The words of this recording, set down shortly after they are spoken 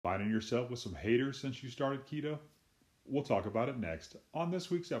Finding yourself with some haters since you started keto? We'll talk about it next on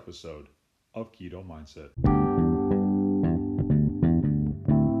this week's episode of Keto Mindset.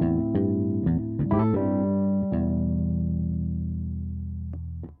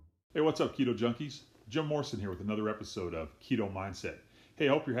 Hey, what's up, Keto Junkies? Jim Morrison here with another episode of Keto Mindset. Hey,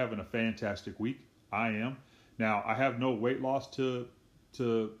 I hope you're having a fantastic week. I am. Now, I have no weight loss to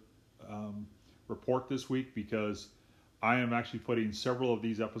report this week because I am actually putting several of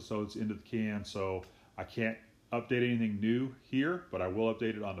these episodes into the can, so I can't update anything new here, but I will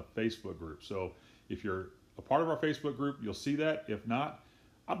update it on the Facebook group. So if you're a part of our Facebook group, you'll see that. If not,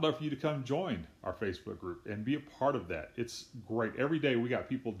 I'd love for you to come join our Facebook group and be a part of that. It's great. Every day we got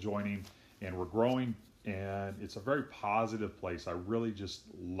people joining and we're growing, and it's a very positive place. I really just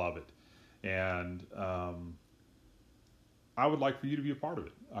love it. And I would like for you to be a part of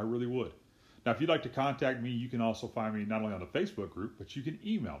it. I really would. Now, if you'd like to contact me, you can also find me not only on the Facebook group, but you can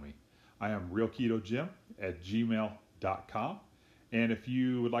email me. I am realketojim@gmail.com. And if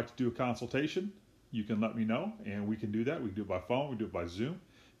you would like to do a consultation, you can let me know, and we can do that. We can do it by phone. We can do it by Zoom.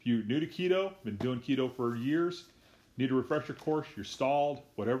 If you're new to keto, been doing keto for years, need a refresher course, you're stalled,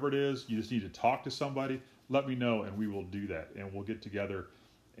 whatever it is, you just need to talk to somebody, let me know, and we will do that. And we'll get together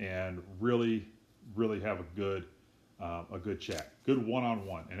and really have a good chat, good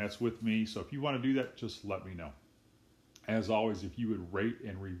one-on-one, and that's with me. So if you want to do that, just let me know. As always, if you would rate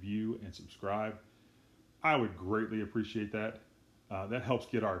and review and subscribe, I would greatly appreciate that. That helps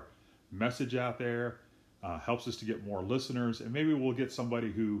get our message out there, helps us to get more listeners, and maybe we'll get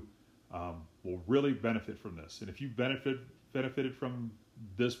somebody who will really benefit from this. And if you benefited from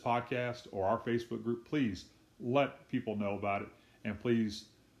this podcast or our Facebook group, please let people know about it, and please,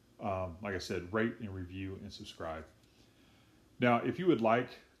 like I said, rate and review and subscribe. Now, if you would like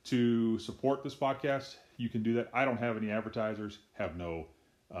to support this podcast, you can do that. I don't have any advertisers, have no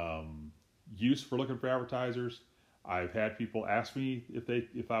use for looking for advertisers. I've had people ask me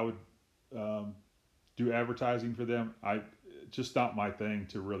if I would do advertising for them. Just not my thing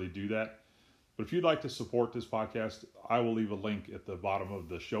to really do that. But if you'd like to support this podcast, I will leave a link at the bottom of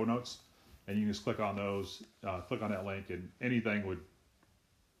the show notes, and you can just click on those, click on that link, and anything would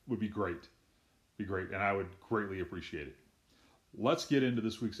be great. And I would greatly appreciate it. Let's get into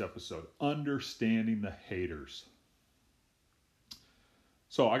this week's episode, Understanding the Haters.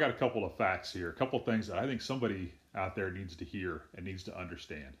 So I got a couple of facts here, a couple of things that I think somebody out there needs to hear and needs to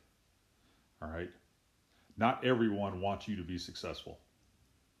understand. All right. Not everyone wants you to be successful.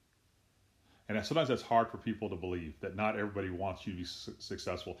 And sometimes that's hard for people to believe, that not everybody wants you to be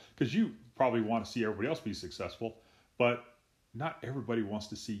successful, because you probably want to see everybody else be successful, but not everybody wants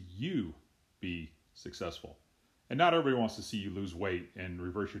to see you be successful. And not everybody wants to see you lose weight and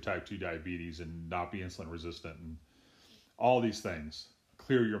reverse your type 2 diabetes and not be insulin resistant and all these things.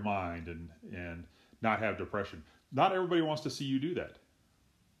 Clear your mind and not have depression. Not everybody wants to see you do that.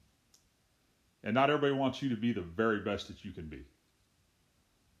 And not everybody wants you to be the very best that you can be.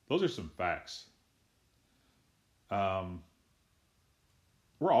 Those are some facts. We're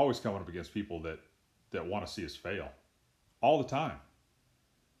always coming up against people that want to see us fail. All the time.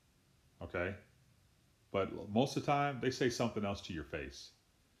 Okay? But most of the time, they say something else to your face.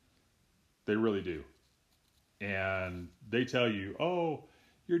 They really do. And they tell you, oh,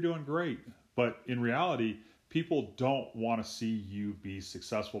 you're doing great. But in reality, people don't want to see you be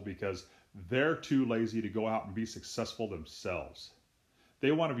successful because they're too lazy to go out and be successful themselves.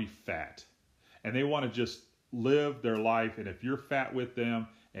 They want to be fat. And they want to just live their life. And if you're fat with them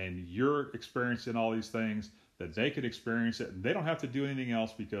and you're experiencing all these things, that they can experience it. And they don't have to do anything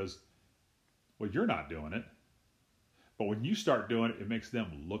else because, well, you're not doing it. But when you start doing it, it makes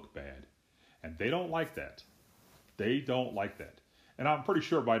them look bad. And they don't like that. They don't like that. And I'm pretty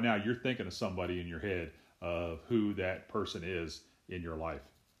sure by now you're thinking of somebody in your head of who that person is in your life.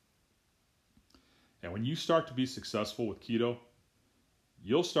 And when you start to be successful with keto,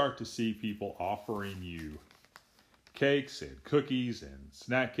 you'll start to see people offering you cakes and cookies and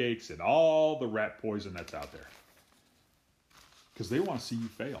snack cakes and all the rat poison that's out there. Because they want to see you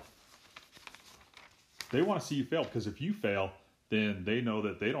fail. They want to see you fail because if you fail, then they know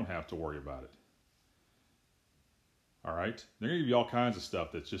that they don't have to worry about it. All right? They're going to give you all kinds of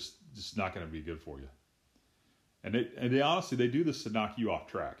stuff that's just not going to be good for you. And they honestly, they do this to knock you off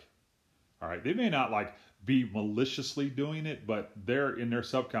track. All right? They may not be maliciously doing it, but they're in their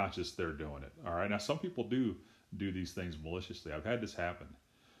subconscious, they're doing it. All right? Now, some people do these things maliciously. I've had this happen.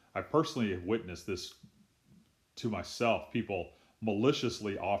 I personally have witnessed this to myself. People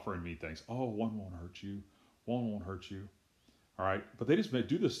maliciously offering me things. Oh, one won't hurt you. One won't hurt you. All right? But they just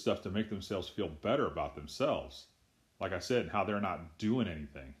do this stuff to make themselves feel better about themselves. like I said, and how they're not doing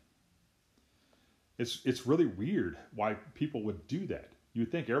anything. It's really weird why people would do that. You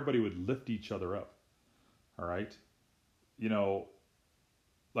would think everybody would lift each other up. All right. You know,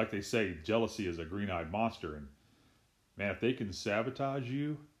 like they say, jealousy is a green-eyed monster. And man, if they can sabotage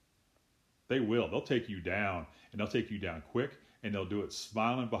you, they will. They'll take you down, and they'll take you down quick, and they'll do it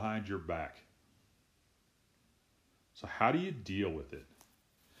smiling behind your back. So how do you deal with it?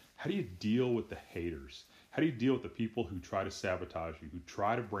 How do you deal with the haters? How do you deal with the people who try to sabotage you, who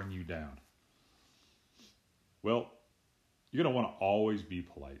try to bring you down? Well, you're going to want to always be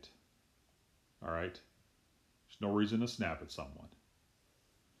polite. All right? There's no reason to snap at someone.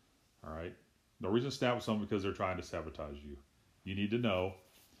 All right? No reason to snap at someone because they're trying to sabotage you. You need to know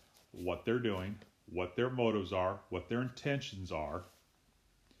what they're doing, what their motives are, what their intentions are,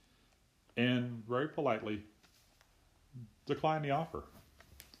 and very politely decline the offer.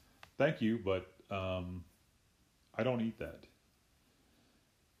 Thank you, but I don't eat that.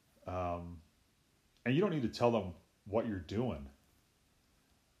 And you don't need to tell them what you're doing.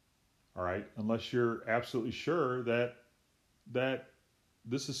 All right? Unless you're absolutely sure that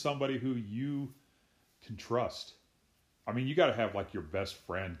this is somebody who you can trust. I mean, you got to have like your best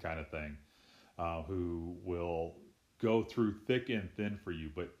friend kind of thing, who will go through thick and thin for you.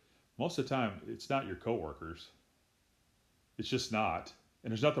 But most of the time, it's not your coworkers. It's just not.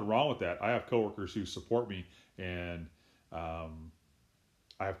 And there's nothing wrong with that. I have coworkers who support me, and I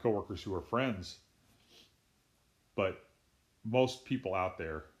have coworkers who are friends. But most people out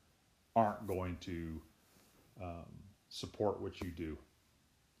there aren't going to support what you do.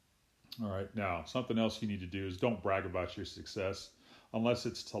 All right. Now, something else you need to do is don't brag about your success unless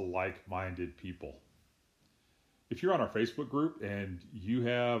it's to like-minded people. If you're on our Facebook group and you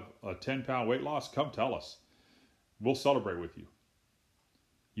have a 10-pound weight loss, come tell us. We'll celebrate with you.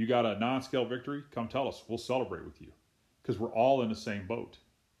 You got a non-scale victory, come tell us. We'll celebrate with you because we're all in the same boat.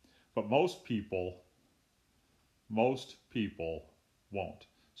 But most people won't.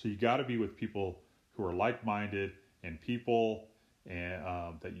 So you got to be with people who are like-minded and people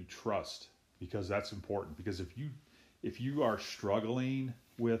that you trust, because that's important. Because if you are struggling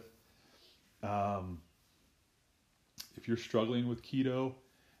with if you're struggling with keto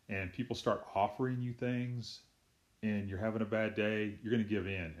and people start offering you things and you're having a bad day, you're going to give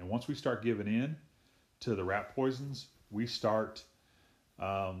in. And once we start giving in to the rat poisons, we start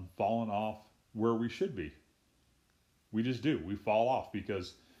falling off where we should be. We just do. We fall off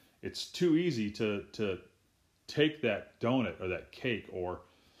because it's too easy to take that donut or that cake or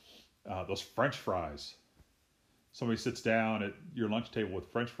those French fries. Somebody sits down at your lunch table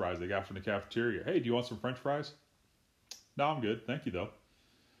with French fries they got from the cafeteria. Hey, do you want some French fries? No, I'm good. Thank you, though.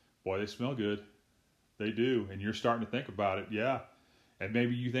 Boy, they smell good. They do. And you're starting to think about it. Yeah. And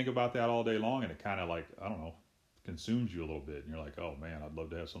maybe you think about that all day long and it kind of like, I don't know, consumes you a little bit. And you're like, oh, man, I'd love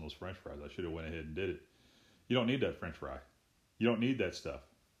to have some of those French fries. I should have went ahead and did it. You don't need that French fry. You don't need that stuff.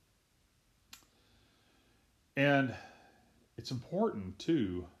 And it's important,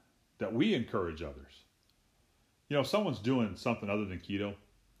 too, that we encourage others. You know, if someone's doing something other than keto,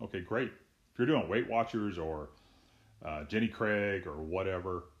 okay, great. If you're doing Weight Watchers or Jenny Craig or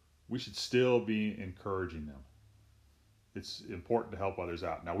whatever, we should still be encouraging them. It's important to help others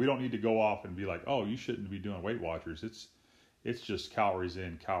out. Now, we don't need to go off and be like, oh, you shouldn't be doing Weight Watchers. It's just calories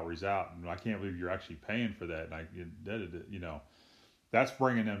in, calories out. And I can't believe you're actually paying for that. And that's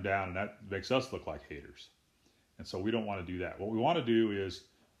bringing them down, and that makes us look like haters. And so we don't want to do that. What we want to do is,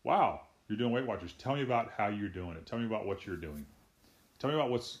 wow, you're doing Weight Watchers. Tell me about how you're doing it. Tell me about what you're doing. Tell me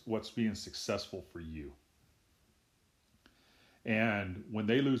about what's being successful for you. And when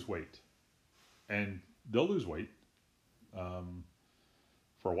they lose weight, and they'll lose weight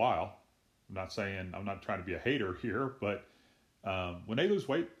for a while. I'm not trying to be a hater here, but when they lose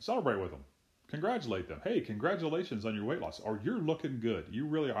weight, celebrate with them. Congratulate them. Hey, congratulations on your weight loss. Or you're looking good.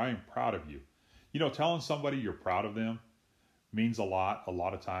 I am proud of you. You know, telling somebody you're proud of them means a lot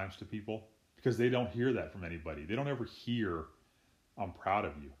of times to people because they don't hear that from anybody. They don't ever hear, I'm proud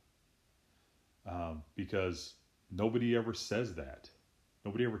of you. Because nobody ever says that.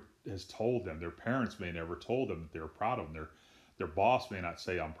 Nobody ever has told them. Their parents may never told them that they're proud of them. Their boss may not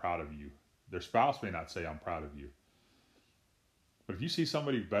say, I'm proud of you. Their spouse may not say, I'm proud of you. But if you see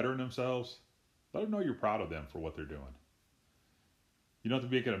somebody bettering themselves, let them know you're proud of them for what they're doing. You don't have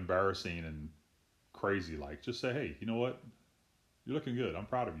to make it embarrassing and crazy like. Just say, hey, you know what? You're looking good. I'm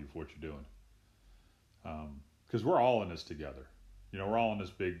proud of you for what you're doing. Because we're all in this together. You know, we're all in this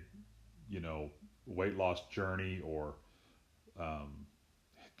big, weight loss journey, or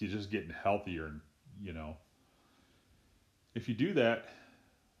you're just getting healthier. And, if you do that,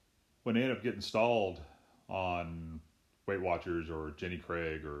 when they end up getting stalled on Weight Watchers or Jenny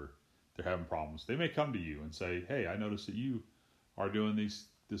Craig, or they're having problems, they may come to you and say, hey, I noticed that you are doing this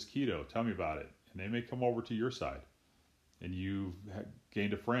keto. Tell me about it. And they may come over to your side, and you've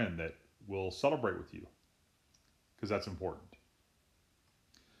gained a friend that will celebrate with you, because that's important.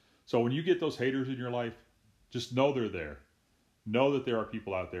 So when you get those haters in your life, just know they're there. Know that there are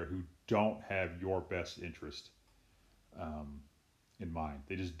people out there who don't have your best interest in mind.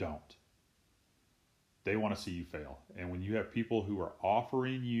 They just don't. They want to see you fail. And when you have people who are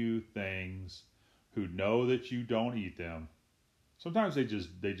offering you things, who know that you don't eat them, sometimes they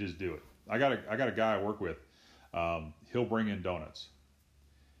just do it. I got a guy I work with. He'll bring in donuts,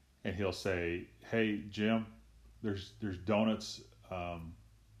 and he'll say, "Hey Jim, there's donuts.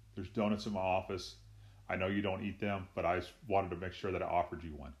 There's donuts in my office. I know you don't eat them, but I wanted to make sure that I offered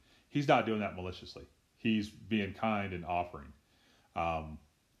you one." He's not doing that maliciously. He's being kind and offering.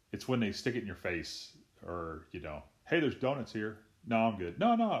 It's when they stick it in your face, or, hey, there's donuts here. No, I'm good.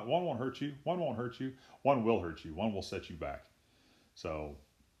 No, one won't hurt you. One won't hurt you. One will hurt you. One will set you back. So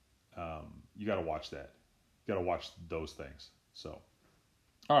you got to watch that. You got to watch those things. So,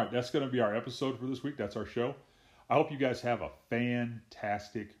 all right, that's going to be our episode for this week. That's our show. I hope you guys have a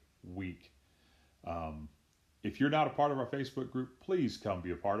fantastic week. If you're not a part of our Facebook group, please come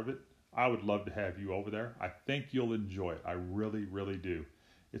be a part of it. I would love to have you over there. I think you'll enjoy it. I really, really do.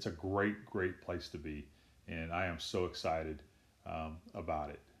 It's a great, great place to be, and I am so excited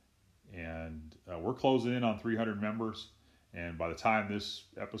about it. And we're closing in on 300 members, and by the time this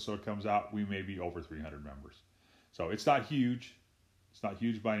episode comes out, we may be over 300 members. So it's not huge. It's not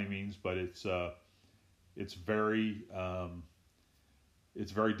huge by any means, but it's very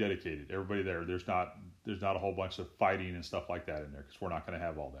dedicated. Everybody there. There's not a whole bunch of fighting and stuff like that in there, because we're not going to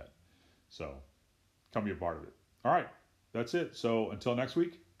have all that. So come be a part of it. All right, that's it. So until next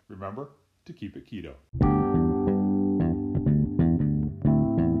week, remember to keep it keto.